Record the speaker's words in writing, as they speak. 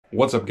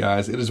What's up,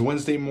 guys? It is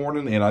Wednesday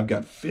morning and I've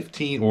got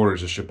 15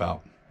 orders to ship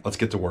out. Let's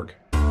get to work.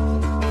 All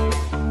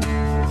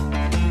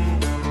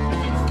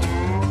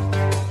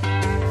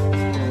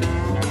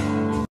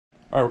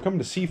right, we're coming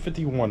to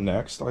C51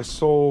 next. I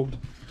sold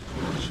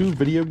 2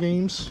 video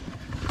games.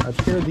 I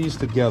paired these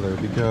together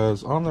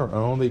because on their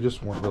own they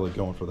just weren't really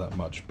going for that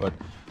much, but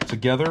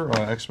together,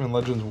 X-Men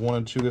Legends 1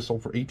 and 2, they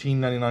sold for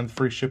 $18.99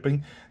 free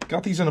shipping.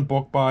 Got these in a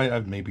bulk buy.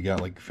 I've maybe got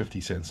like 50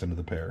 cents into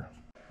the pair.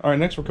 All right,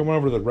 next we're coming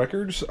over to the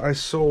records. I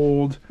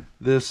sold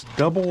this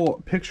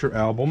double picture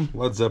album,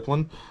 Led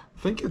Zeppelin.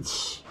 Pretty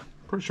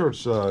sure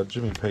it's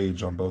Jimmy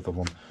Page on both of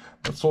them.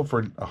 That sold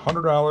for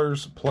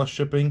 $100 plus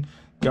shipping.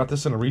 Got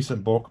this in a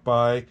recent bulk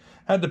buy.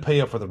 Had to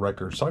pay up for the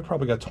record, so I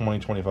probably got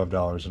 $20,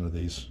 $25 into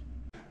these.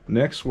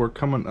 Next, we're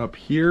coming up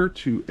here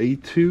to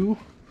A2.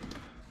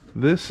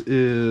 This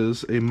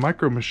is a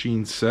Micro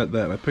Machine set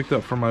that I picked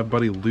up from my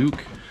buddy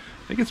Luke.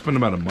 I think it's been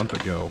about a month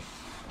ago.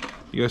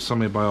 You guys saw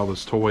me buy all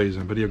those toys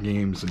and video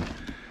games and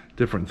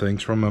different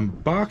things from him.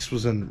 Box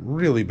was in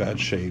really bad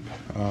shape,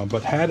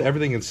 but had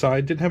everything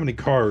inside. Didn't have any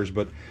cars,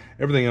 but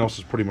everything else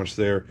was pretty much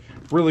there.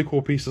 Really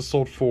cool piece. That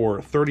sold for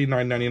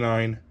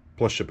 $39.99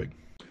 plus shipping.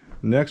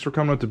 Next, we're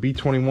coming up to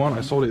B21.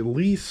 I sold at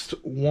least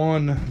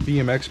one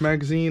BMX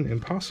magazine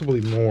and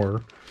possibly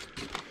more.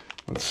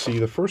 Let's see.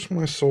 The first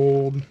one I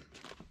sold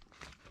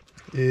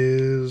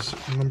is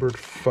numbered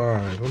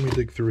 5. Let me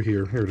dig through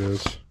here. Here it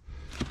is.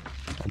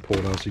 I'll pull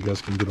it out so you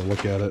guys can get a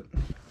look at it.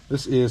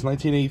 This is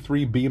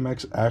 1983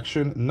 BMX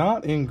Action.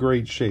 Not in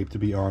great shape, to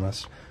be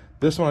honest.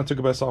 This one I took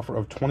a best offer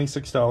of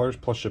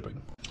 $26 plus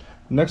shipping.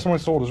 Next one I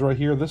sold is right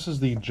here. This is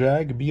the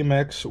Jag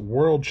BMX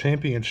World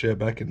Championship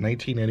back in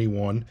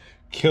 1981.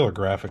 Killer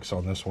graphics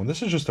on this one.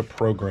 This is just a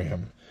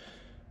program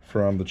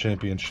from the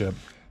championship.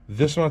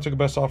 This one I took a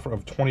best offer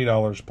of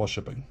 $20 plus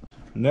shipping.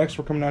 Next,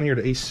 we're coming down here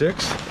to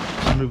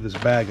A6. I'll move this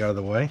bag out of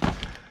the way.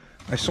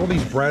 I sold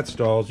these Bratz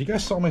dolls. You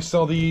guys saw me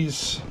sell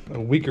these a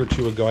week or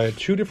two ago. I had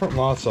 2 different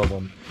lots of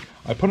them.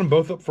 I put them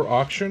both up for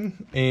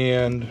auction,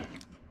 and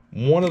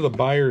one of the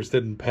buyers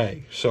didn't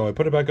pay. So I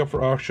put it back up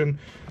for auction.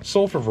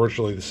 Sold for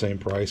virtually the same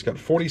price. Got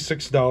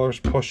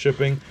 $46 plus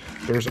shipping.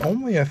 There's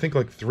only, I think,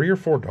 like 3 or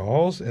 4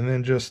 dolls, and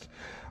then just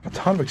a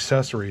ton of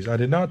accessories. I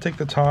did not take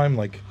the time,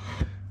 like,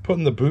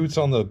 putting the boots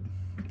on the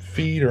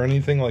feet or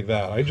anything like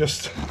that. I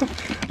just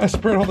I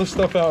spread all this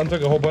stuff out and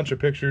took a whole bunch of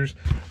pictures,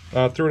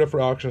 threw it up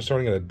for auction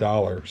starting at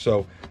 $1.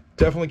 So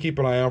definitely keep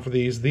an eye out for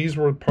these. These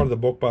were part of the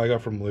book buy I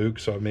got from Luke,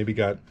 so I maybe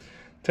got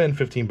 10,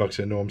 15 bucks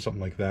into them,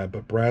 something like that.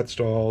 But Bratz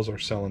dolls are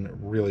selling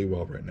really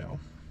well right now.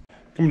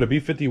 Coming to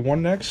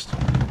B51 next.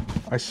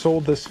 I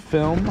sold this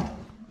film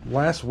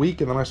last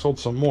week, and then I sold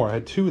some more. I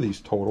had 2 of these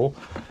total.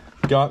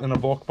 Got in a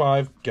bulk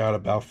buy, got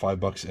about 5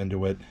 bucks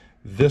into it.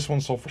 This one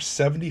sold for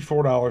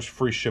 $74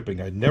 free shipping.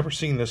 I'd never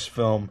seen this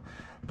film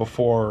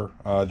before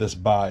this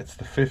buy. It's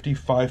the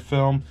 55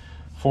 film,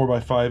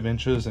 4x5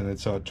 inches, and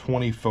it's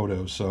 20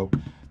 photos. So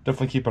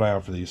definitely keep an eye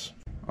out for these.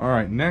 All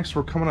right, next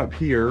we're coming up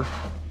here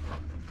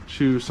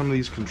to some of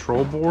these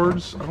control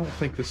boards. I don't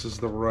think this is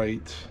the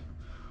right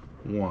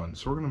one,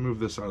 so we're gonna move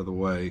this out of the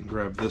way and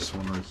grab this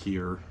one right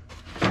here.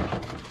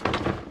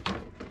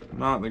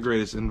 Not the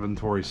greatest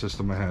inventory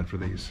system I had for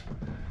these,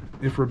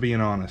 if we're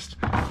being honest.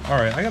 All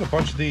right, I got a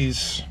bunch of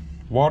these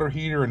water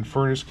heater and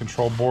furnace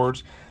control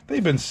boards.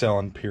 They've been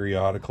selling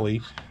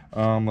periodically.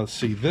 Let's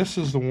see, this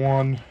is the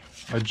one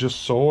I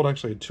just sold.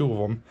 Actually, I had 2 of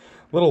them.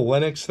 Little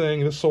Lennox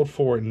thing. This sold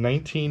for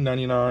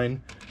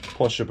 $19.99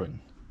 plus shipping.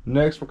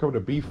 Next, we're coming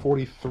to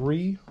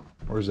B43.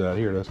 Where's that?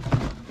 Here it is.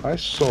 I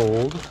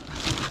sold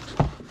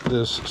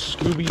this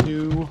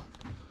Scooby-Doo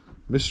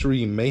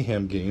Mystery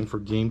Mayhem game for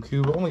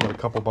GameCube. Only got a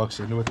couple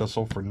bucks into it. That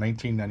sold for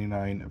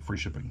 $19.99 free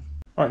shipping.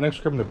 All right, next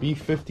we're coming to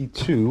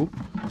B52.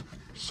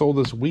 Sold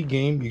this Wii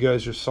game. You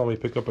guys just saw me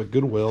pick up at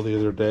Goodwill the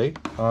other day.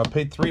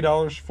 Paid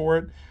 $3 for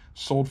it.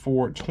 Sold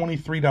for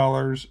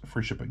 $23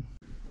 free shipping.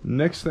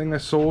 Next thing I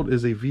sold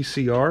is a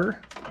VCR.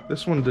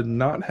 This one did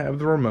not have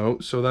the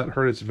remote, so that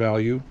hurt its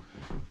value,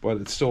 but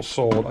it's still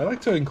sold. I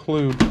like to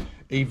include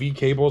AV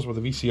cables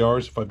with the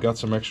VCRs if I've got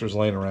some extras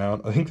laying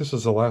around. I think this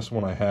is the last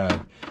one I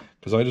had,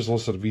 because I just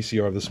listed a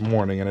VCR this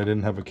morning and I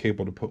didn't have a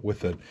cable to put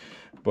with it.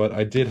 But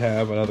I did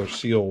have another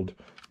sealed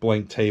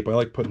blank tape. I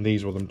like putting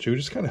these with them too.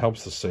 Just kind of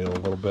helps the sale a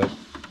little bit.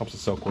 Helps it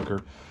sell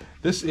quicker.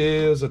 This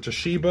is a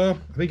Toshiba.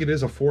 I think it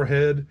is a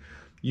 4-head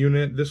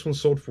unit. This one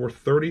sold for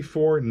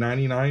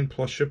 $34.99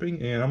 plus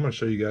shipping, and I'm going to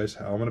show you guys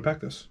how I'm going to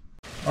pack this.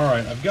 All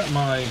right, I've got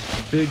my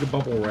big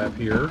bubble wrap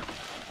here.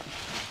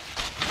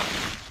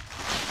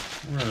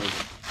 We're going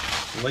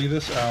to lay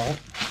this out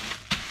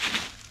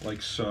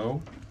like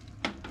so.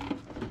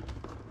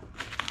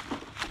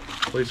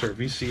 Place our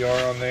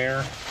VCR on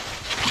there.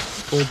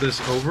 Fold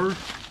this over.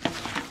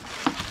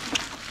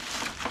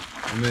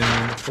 And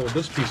then fold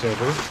this piece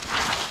over.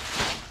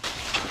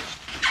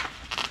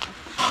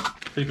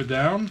 Tape it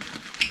down.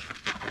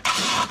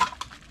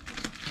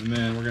 And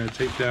then we're going to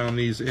tape down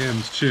these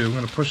ends too. I'm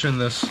going to push in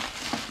this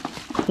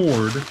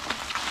cord.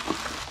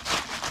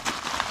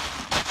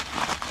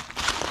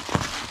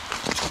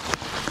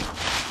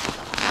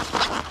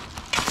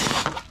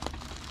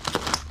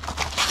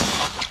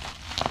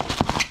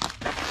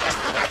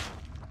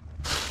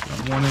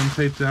 one end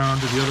taped down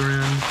to the other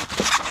end.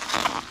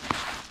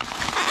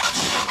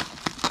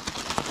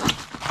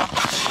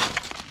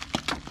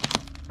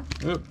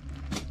 Oop.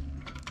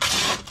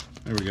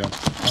 There we go. All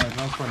right,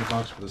 now let's find a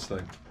box for this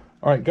thing.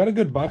 All right, got a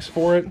good box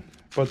for it,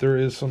 but there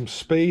is some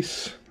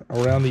space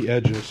around the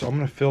edges, so I'm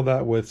going to fill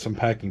that with some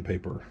packing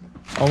paper.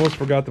 Almost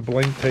forgot the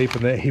blank tape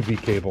and the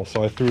AV cable,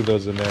 so I threw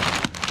those in there.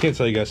 Can't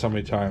tell you guys how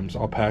many times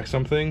I'll pack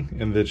something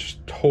and then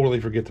just totally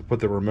forget to put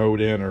the remote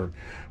in or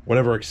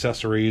whatever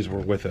accessories were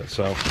with it.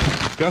 So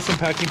got some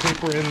packing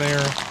paper in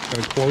there.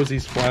 Gonna close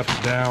these flaps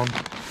down,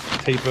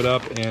 tape it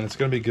up, and it's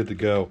gonna be good to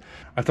go.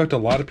 I've talked to a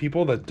lot of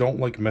people that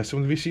don't like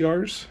messing with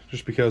VCRs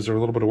just because they're a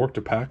little bit of work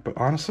to pack, but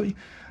honestly,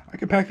 I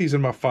can pack these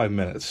in about 5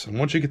 minutes. And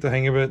once you get the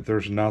hang of it,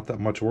 there's not that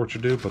much work to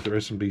do, but there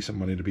is some decent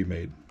money to be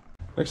made.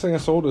 Next thing I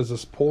sold is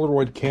this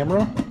Polaroid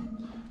camera.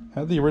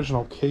 Had the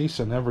original case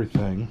and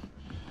everything.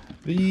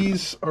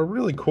 These are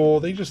really cool.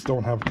 They just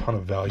don't have a ton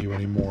of value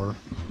anymore.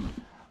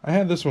 I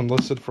had this one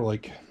listed for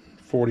like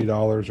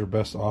 $40 or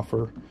best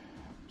offer. I'm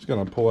just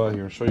gonna pull out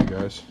here and show you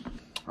guys.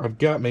 I've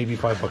got maybe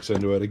 $5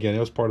 into it. Again, it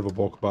was part of a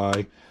bulk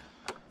buy.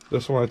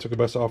 This one I took a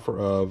best offer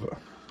of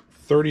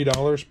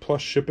 $30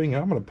 plus shipping.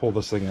 I'm gonna pull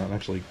this thing out and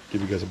actually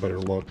give you guys a better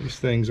look. These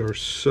things are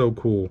so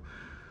cool.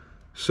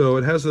 So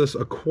it has this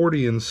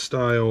accordion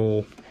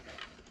style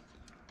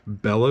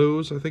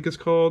bellows, I think it's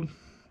called,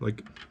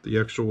 like the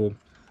actual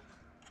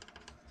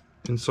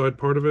inside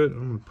part of it.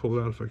 I'm gonna pull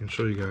it out if I can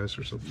show you guys.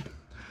 There's a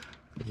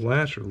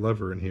latch or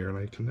lever in here, and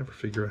I can never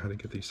figure out how to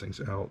get these things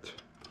out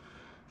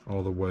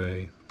all the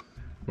way.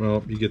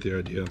 Well, you get the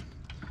idea.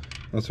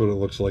 That's what it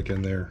looks like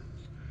in there.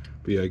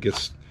 But yeah, it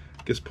gets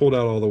pulled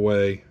out all the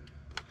way,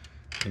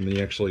 and then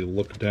you actually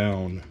look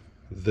down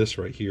this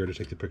right here to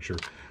take the picture.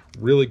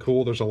 Really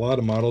cool. There's a lot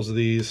of models of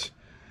these,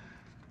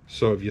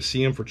 so if you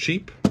see them for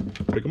cheap,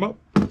 pick them up.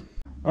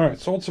 All right,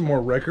 sold some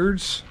more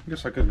records. I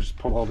guess I could have just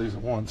pulled all these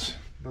at once.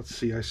 Let's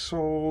see, I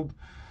sold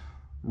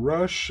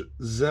Rush,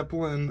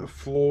 Zeppelin,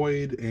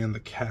 Floyd, and the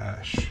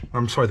Clash.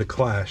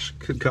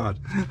 Good God.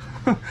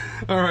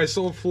 All right,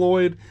 sold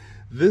Floyd.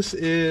 This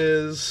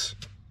is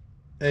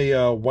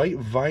a white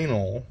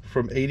vinyl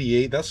from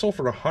 '88. That sold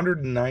for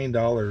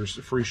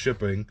 $109, free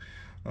shipping.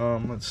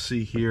 Let's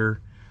see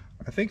here.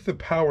 I think the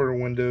Power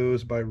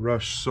Windows by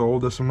Rush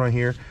sold. This one right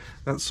here.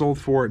 That sold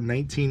for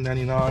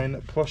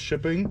 $19.99 plus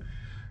shipping.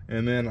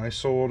 And then I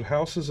sold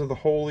Houses of the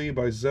Holy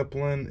by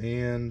Zeppelin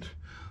and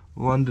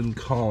London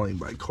Calling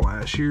by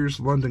Clash. Here's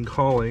London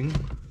Calling.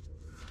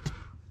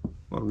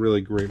 A lot of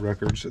really great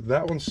records.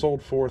 That one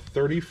sold for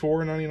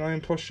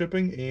 $34.99 plus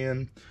shipping.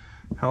 And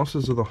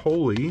Houses of the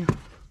Holy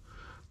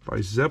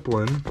by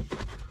Zeppelin.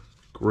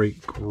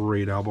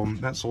 Great album.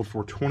 That sold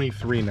for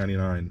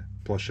 $23.99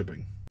 plus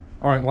shipping.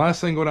 All right, last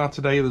thing going out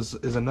today is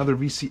another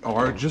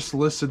VCR. Just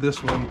listed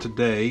this one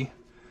today.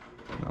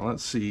 Now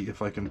let's see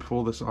if I can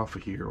pull this off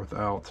of here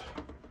without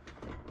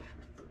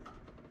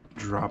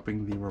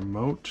dropping the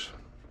remote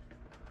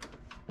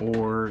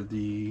or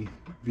the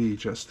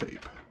VHS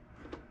tape.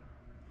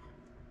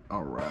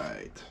 All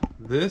right,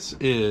 this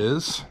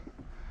is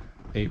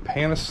a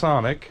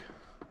Panasonic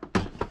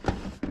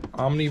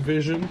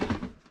OmniVision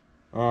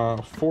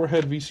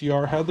 4-head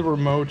VCR. Had the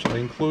remote. I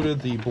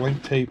included the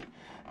blank tape,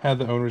 had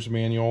the owner's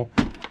manual.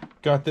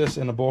 Got this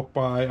in a bulk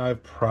buy.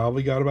 I've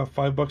probably got about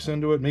 $5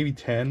 into it, maybe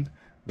 10.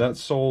 That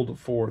sold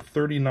for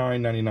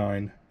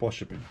 $39.99 plus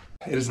shipping.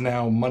 It is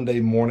now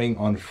Monday morning.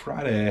 On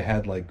Friday, I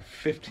had like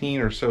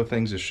 15 or so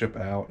things to ship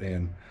out,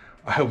 and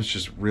I was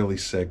just really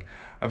sick.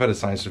 I've had a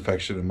sinus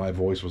infection, and my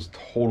voice was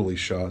totally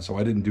shot, so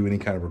I didn't do any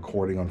kind of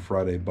recording on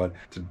Friday. But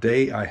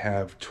today, I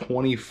have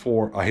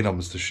 24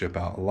 items to ship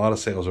out. A lot of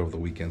sales over the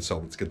weekend, so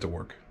let's get to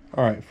work.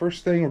 All right,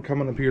 first thing, we're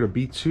coming up here to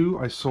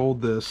B2. I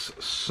sold this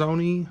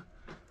Sony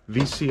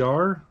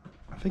VCR.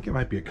 I think it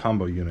might be a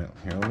combo unit.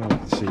 Here, let me look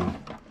and see.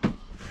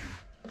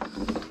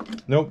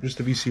 Nope, just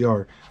a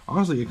VCR.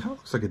 Honestly, it kind of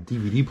looks like a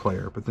DVD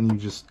player, but then you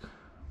just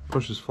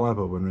push this flap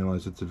open and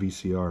realize it's a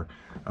VCR.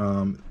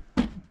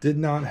 Did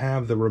not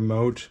have the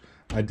remote.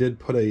 I did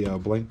put a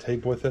blank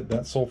tape with it.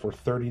 That sold for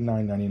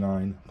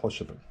 $39.99 plus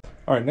shipping.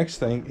 All right, next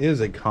thing is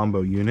a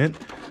combo unit.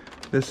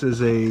 This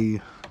is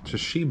a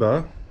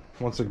Toshiba.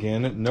 Once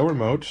again, no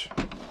remote,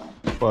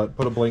 but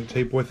put a blank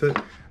tape with it.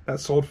 That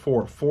sold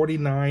for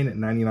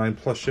 $49.99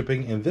 plus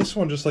shipping. And this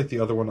one, just like the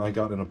other one I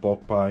got in a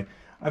bulk buy,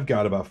 I've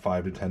got about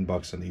 $5 to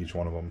 $10 in each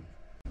one of them.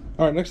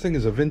 All right, next thing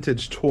is a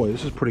vintage toy.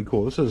 This is pretty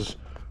cool. This is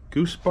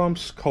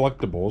Goosebumps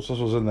Collectibles. This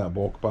was in that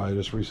bulk buy I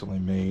just recently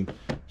made.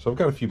 So I've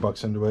got a few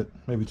bucks into it,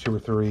 maybe 2 or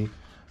 3.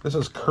 This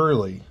is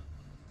Curly.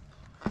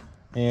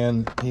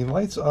 And he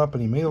lights up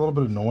and he made a little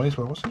bit of noise,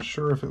 but I wasn't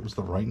sure if it was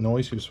the right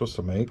noise he was supposed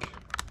to make.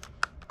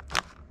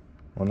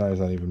 Well, now he's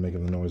not even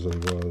making the noise that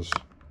he was.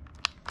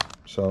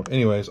 So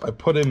anyways, I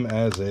put him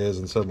as is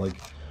and said, like,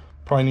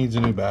 probably needs a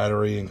new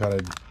battery, and kind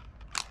of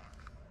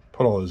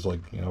put all his, like,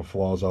 you know,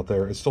 flaws out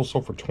there. It's still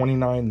sold for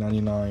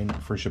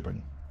 $29.99 free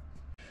shipping.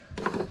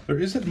 There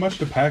isn't much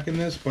to pack in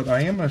this, but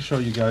I am going to show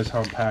you guys how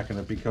I'm packing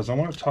it, because I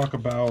want to talk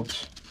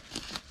about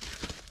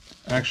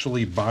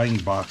actually buying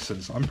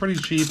boxes. I'm pretty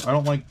cheap. I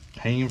don't like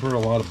paying for a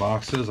lot of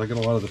boxes. I get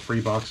a lot of the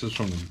free boxes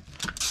from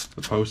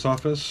the post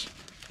office.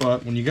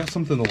 But when you got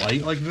something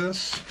light like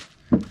this,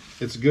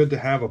 it's good to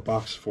have a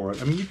box for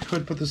it. I mean, you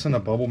could put this in a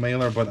bubble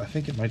mailer, but I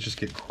think it might just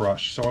get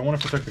crushed. So I want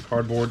to protect the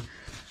cardboard,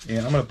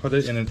 and I'm going to put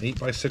it in an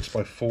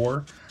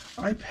 8x6x4.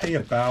 I pay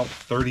about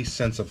 30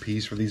 cents a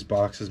piece for these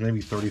boxes,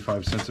 maybe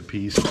 35 cents a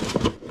piece.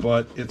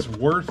 But it's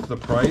worth the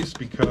price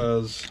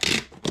because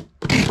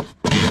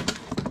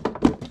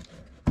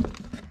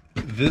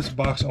this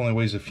box only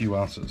weighs a few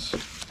ounces.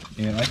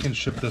 And I can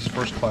ship this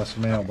first class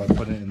mail by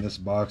putting it in this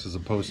box as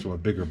opposed to a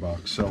bigger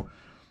box. So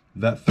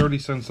that 30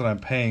 cents that I'm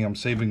paying, I'm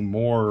saving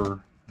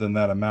more than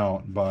that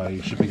amount by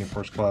shipping it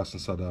first class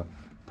instead of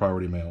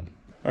priority mail.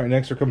 All right,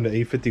 next we're coming to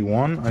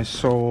 851. I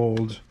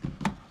sold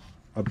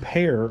a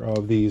pair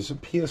of these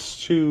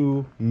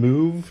PS2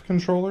 Move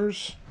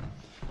controllers.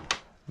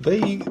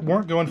 They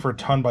weren't going for a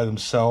ton by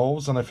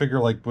themselves, and I figure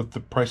like with the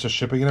price of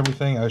shipping and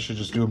everything, I should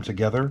just do them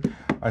together.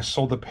 I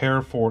sold a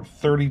pair for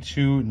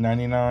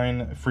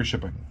 $32.99 free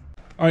shipping.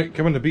 All right,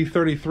 coming to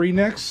B33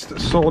 next.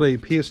 Sold a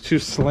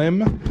PS2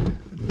 Slim.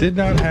 Did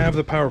not have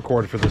the power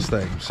cord for this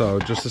thing, so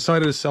just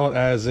decided to sell it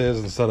as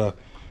is instead of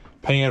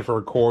paying for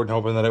a cord and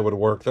hoping that it would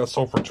work. That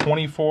sold for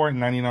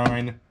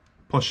 $24.99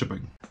 plus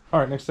shipping. All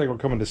right, next thing we're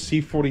coming to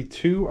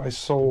C42. I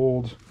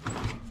sold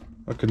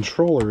a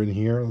controller in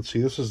here. Let's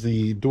see, this is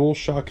the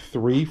DualShock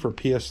 3 for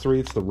PS3.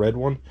 It's the red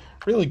one.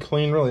 Really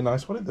clean, really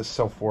nice. What did this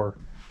sell for?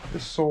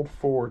 This sold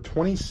for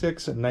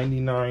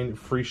 $26.99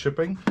 free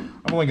shipping.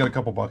 I've only got a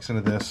couple bucks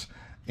into this,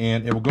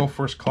 and it will go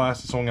first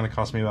class. It's only going to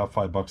cost me about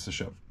 $5 to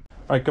ship.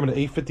 All right, coming to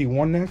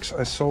 851 next.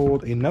 I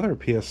sold another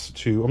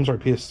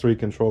PS3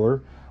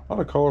 controller. A lot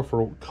of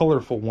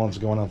colorful ones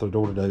going out the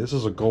door today. This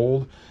is a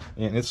gold,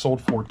 and it sold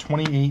for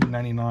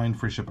 $28.99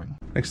 free shipping.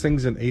 Next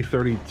thing's in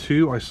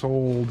 832. I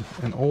sold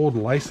an old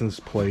license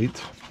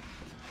plate.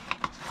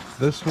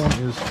 This one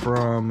is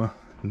from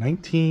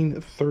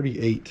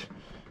 1938,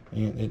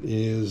 and it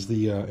is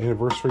the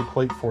anniversary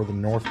plate for the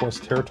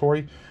Northwest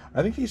Territory.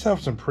 I think these have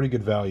some pretty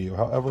good value.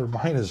 However,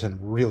 mine is in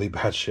really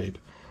bad shape.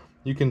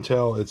 You can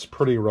tell it's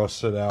pretty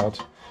rusted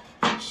out.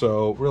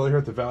 So really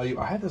hurt the value.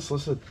 I had this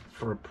listed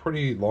for a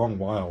pretty long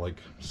while, like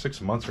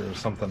 6 months or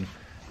something,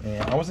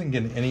 and I wasn't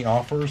getting any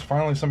offers.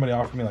 Finally, somebody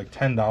offered me like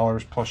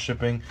 $10 plus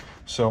shipping,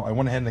 so I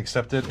went ahead and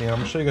accepted. And I'm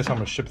gonna show you guys how I'm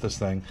gonna ship this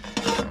thing.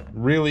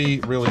 Really,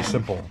 really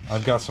simple.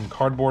 I've got some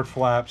cardboard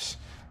flaps.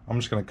 I'm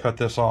just gonna cut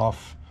this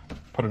off,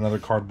 put another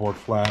cardboard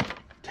flap,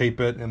 tape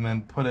it, and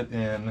then put it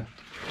in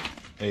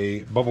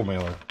a bubble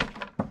mailer.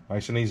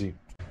 Nice and easy.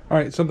 All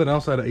right, something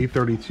else out of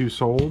 832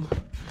 sold.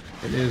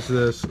 It is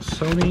this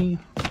Sony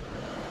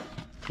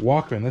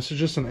Walkman. This is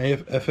just an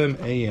FM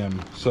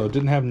AM, so it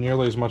didn't have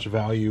nearly as much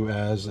value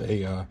as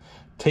a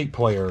tape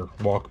player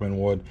Walkman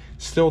would.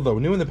 Still though,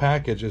 new in the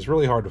package is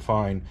really hard to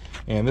find,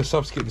 and this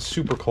stuff's getting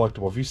super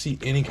collectible. If you see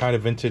any kind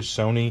of vintage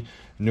Sony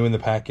new in the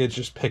package,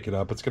 just pick it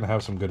up. It's gonna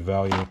have some good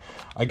value.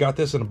 I got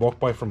this in a bulk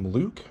buy from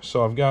Luke,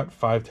 so I've got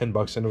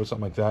 $5-10 into it,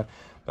 something like that.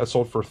 That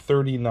sold for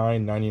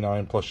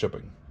 $39.99 plus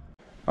shipping.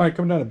 All right,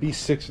 coming down to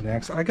B6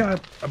 next. I got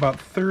about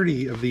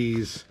 30 of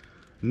these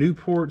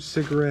Newport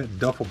cigarette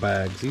duffel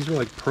bags. These are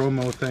like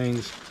promo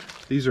things.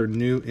 These are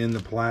new in the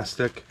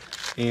plastic,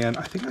 and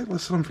I think I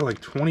listed them for like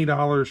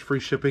 $20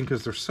 free shipping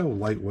because they're so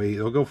lightweight.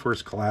 They'll go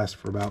first class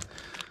for about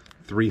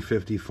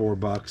 $3.50,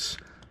 $4.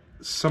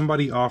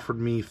 Somebody offered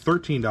me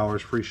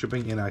 $13 free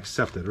shipping, and I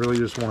accepted. Really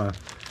just want to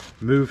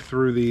move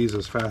through these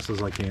as fast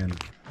as I can.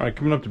 All right,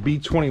 coming up to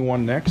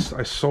B21 next.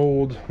 I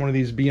sold one of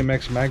these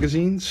BMX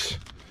magazines.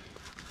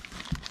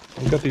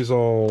 I've got these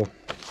all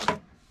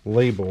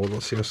labeled.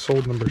 Let's see, I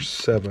sold number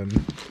 7.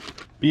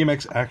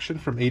 BMX Action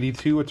from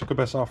 82. I took a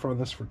best offer on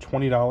this for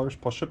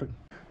 $20 plus shipping.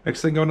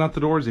 Next thing going out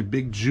the door is a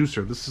big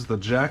juicer. This is the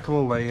Jack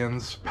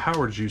LaLanne's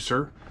Power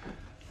Juicer.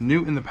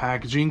 New in the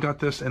packaging. Got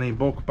this in a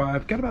bulk buy.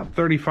 I've got about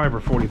 35 or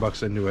 40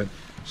 bucks into it.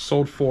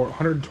 Sold for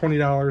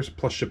 $120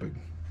 plus shipping.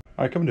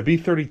 All right, coming to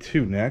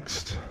B32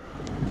 next.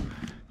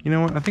 You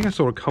know what? I think I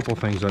sold a couple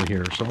things on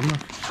here, so I'm going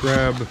to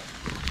grab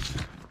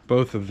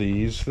both of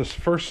these. This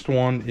first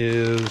one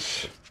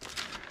is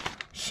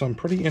some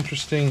pretty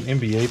interesting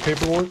NBA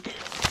paperwork.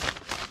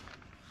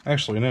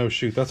 Actually, no,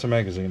 shoot, that's a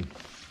magazine.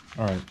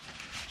 All right,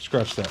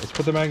 scratch that. Let's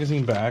put the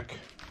magazine back.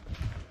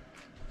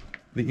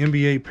 The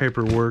NBA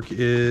paperwork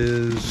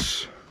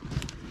is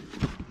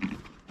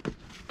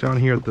down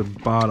here at the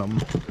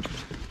bottom.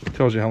 It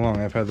tells you how long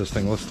I've had this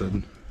thing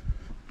listed.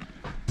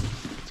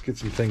 Let's get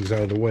some things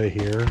out of the way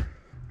here.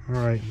 All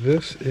right,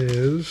 this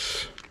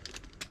is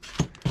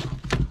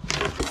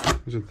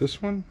it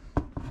this one?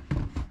 I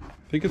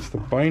think it's the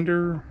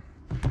binder.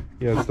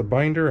 Yeah, it's the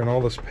binder and all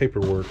this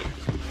paperwork.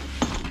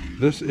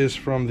 This is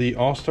from the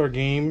All-Star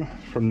game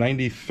from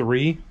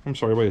 93. I'm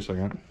sorry, wait a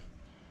second.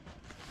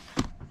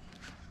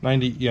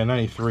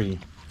 93.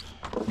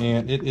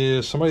 And it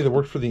is somebody that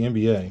worked for the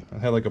NBA. I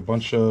had like a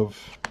bunch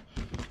of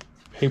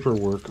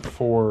paperwork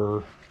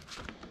for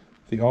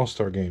the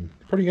All-Star game.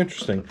 Pretty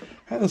interesting.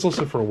 I had this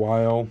listed for a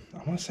while.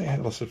 I want to say I had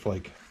it listed for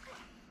like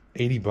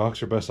 80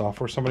 bucks or best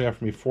offer. Somebody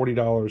offered me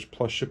 $40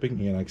 plus shipping,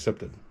 and I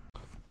accepted.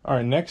 All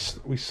right,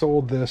 next we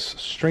sold this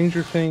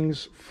Stranger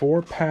Things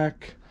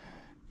 4-pack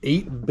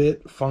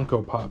 8-bit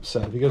Funko Pop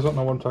set. If you guys don't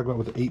know what I'm talking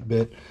about with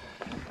 8-bit,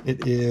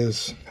 it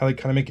is how they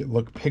kind of make it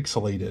look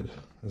pixelated,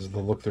 is the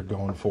look they're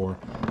going for.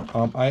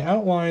 I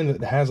outlined that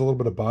it has a little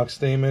bit of box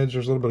damage.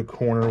 There's a little bit of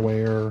corner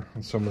wear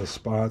in some of the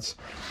spots.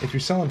 If you're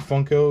selling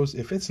Funkos,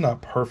 if it's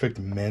not perfect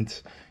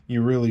mint,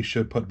 you really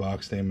should put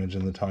box damage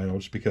in the title,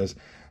 just because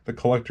the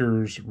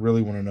collectors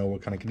really want to know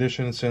what kind of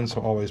condition it's in.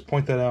 So always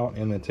point that out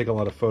and then take a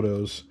lot of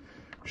photos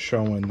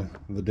showing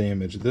the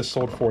damage. This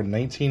sold for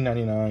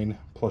 $19.99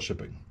 plus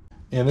shipping.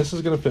 And this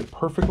is going to fit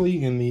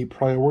perfectly in the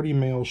Priority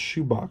Mail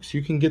shoebox.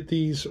 You can get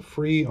these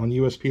free on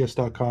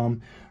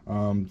USPS.com.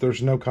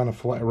 There's no kind of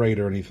flat rate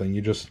or anything.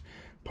 You just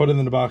put it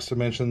in the box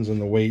dimensions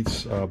and the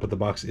weights, but the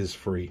box is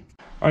free.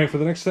 All right, for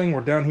the next thing,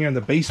 we're down here in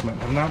the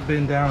basement. I've not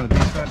been down in the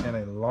basement in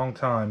a long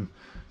time.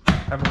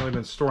 Haven't really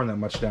been storing that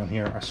much down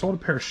here. I sold a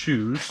pair of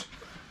shoes.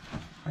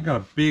 I got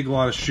a big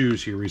lot of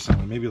shoes here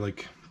recently, maybe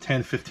like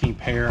 10, 15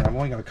 pair. I've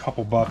only got a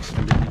couple bucks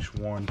into each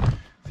one.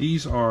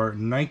 These are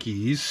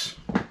Nikes.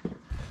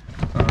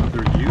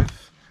 They're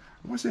youth.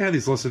 I want to say I had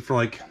these listed for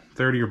like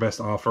 30 or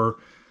best offer.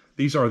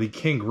 These are the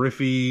King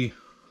Griffey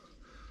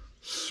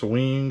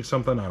Swing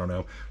something, I don't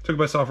know. Took a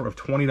best offer of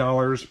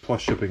 $20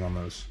 plus shipping on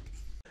those.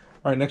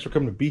 All right, next we're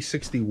coming to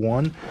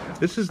B61.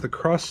 This is the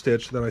cross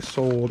stitch that I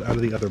sold out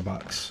of the other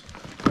box.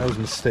 I was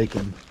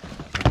mistaken.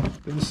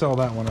 Didn't sell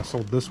that one. I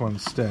sold this one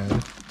instead.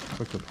 Looks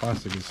like the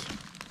plastic is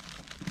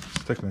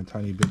sticking a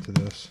tiny bit to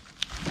this.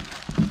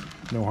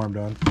 No harm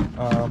done.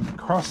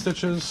 Cross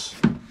stitches.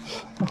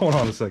 Hold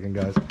on a second,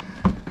 guys.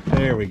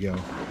 There we go.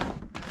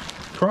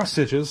 Cross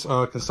stitches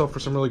can sell for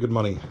some really good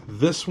money.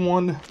 This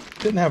one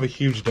didn't have a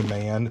huge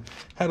demand.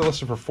 Had it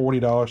listed for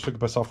 $40. Took a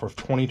best offer of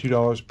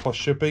 $22 plus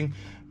shipping.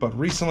 But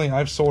recently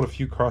I've sold a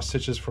few cross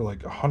stitches for like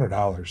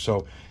 $100.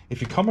 So if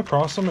you come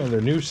across them and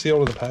they're new,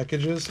 sealed to the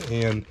packages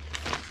and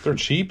they're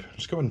cheap,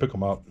 just go ahead and pick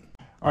them up.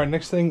 All right,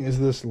 next thing is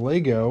this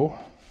Lego.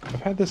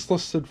 I've had this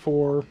listed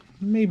for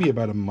maybe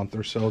about a month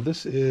or so.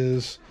 This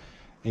is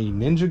a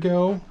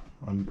Ninjago.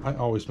 I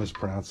always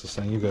mispronounce this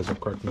thing. You guys will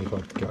correct me if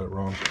I've got it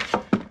wrong.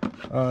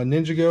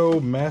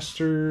 Ninjago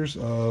Masters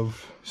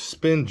of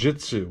Spin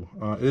Jitsu.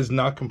 It is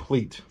not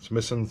complete. It's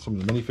missing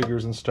some of the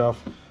minifigures and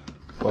stuff,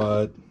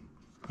 but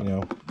you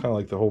know, kind of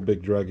like the whole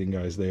big dragon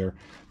guys there.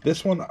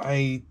 This one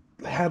I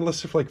had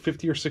listed for like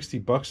 50 or 60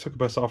 bucks. Took a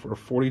best offer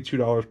of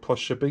 $42 plus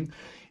shipping.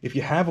 If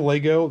you have a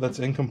Lego that's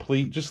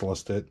incomplete, just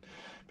list it,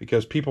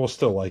 because people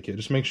still like it.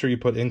 Just make sure you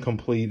put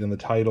incomplete in the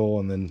title,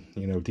 and then,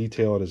 you know,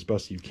 detail it as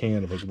best you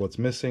can of what's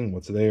missing,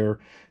 what's there.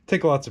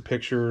 Take lots of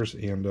pictures,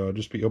 and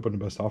just be open to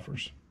best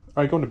offers.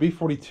 All right, going to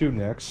B42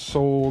 next.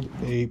 Sold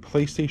a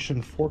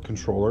PlayStation 4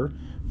 controller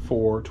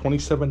for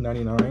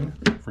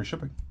 $27.99, free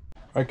shipping.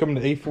 All right, coming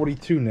to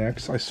A42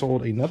 next. I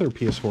sold another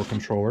PS4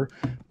 controller.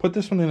 Put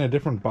this one in a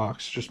different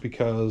box just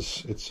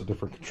because it's a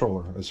different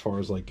controller as far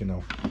as, like, you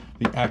know,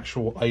 the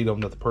actual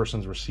item that the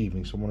person's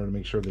receiving. So I wanted to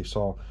make sure they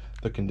saw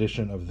the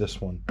condition of this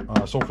one.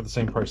 Sold for the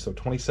same price though,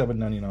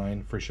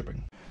 $27.99, free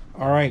shipping.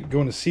 All right,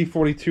 going to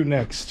C42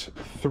 next.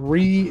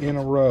 3 in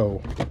a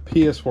row,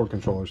 PS4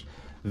 controllers.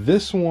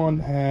 This one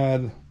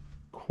had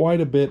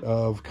quite a bit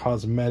of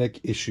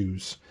cosmetic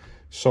issues,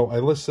 so I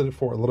listed it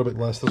for a little bit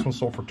less. This one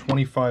sold for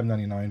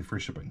 $25.99,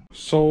 free shipping.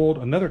 Sold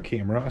another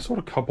camera. I sold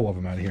a couple of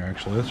them out of here,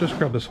 actually. Let's just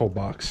grab this whole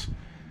box.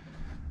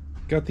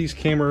 Got these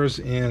cameras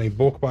in a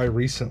bulk buy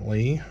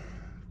recently.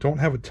 Don't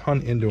have a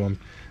ton into them.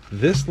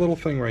 This little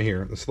thing right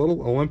here, this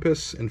little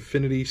Olympus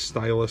Infinity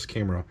Stylus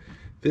camera.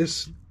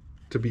 This,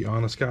 to be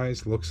honest,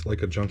 guys, looks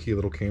like a junky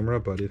little camera,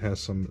 but it has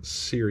some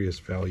serious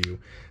value.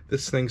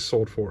 This thing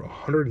sold for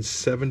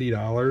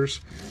 $170,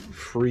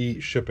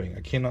 free shipping. I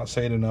cannot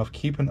say it enough.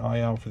 Keep an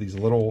eye out for these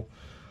little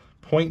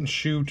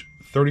point-and-shoot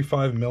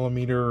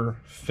 35mm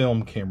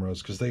film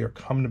cameras, because they are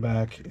coming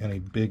back in a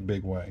big,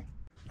 big way.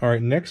 All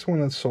right, next one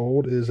that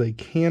sold is a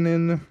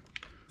Canon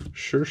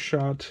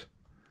SureShot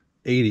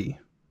 80.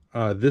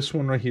 This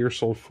one right here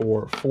sold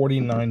for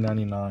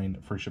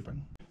 $49.99, free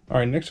shipping. All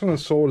right, next one that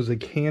sold is a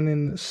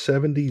Canon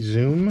 70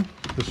 Zoom.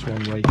 This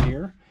one right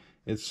here.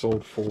 It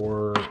sold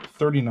for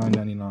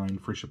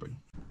 $39.99, free shipping.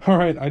 All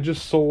right, I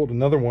just sold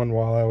another one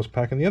while I was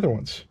packing the other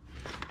ones.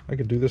 I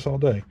could do this all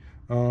day.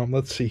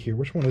 Let's see here.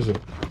 Which one is it?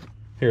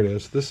 Here it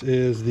is. This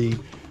is the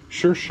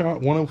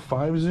SureShot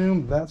 105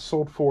 Zoom. That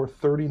sold for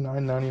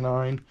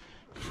 $39.99,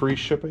 free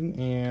shipping.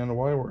 And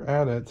while we're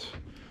at it,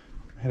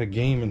 I had a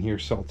game in here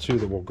sell too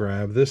that we'll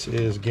grab. This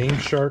is Game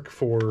Shark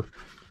for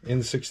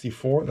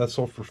N64. That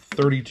sold for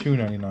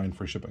 $32.99,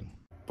 free shipping.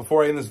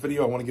 Before I end this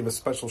video, I want to give a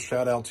special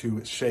shout out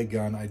to Shay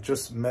Gunn. I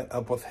just met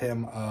up with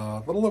him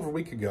a little over a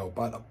week ago,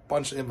 bought a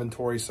bunch of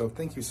inventory, so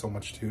thank you so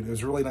much, dude. It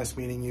was really nice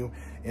meeting you,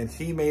 and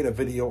he made a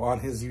video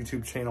on his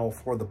YouTube channel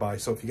for the buy.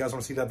 So if you guys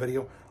want to see that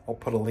video, I'll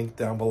put a link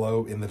down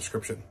below in the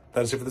description.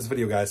 That is it for this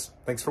video, guys.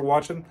 Thanks for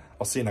watching.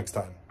 I'll see you next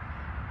time.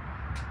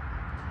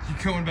 You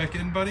going back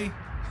in, buddy?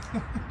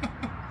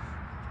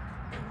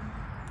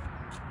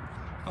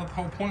 The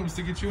whole point was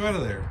to get you out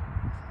of there.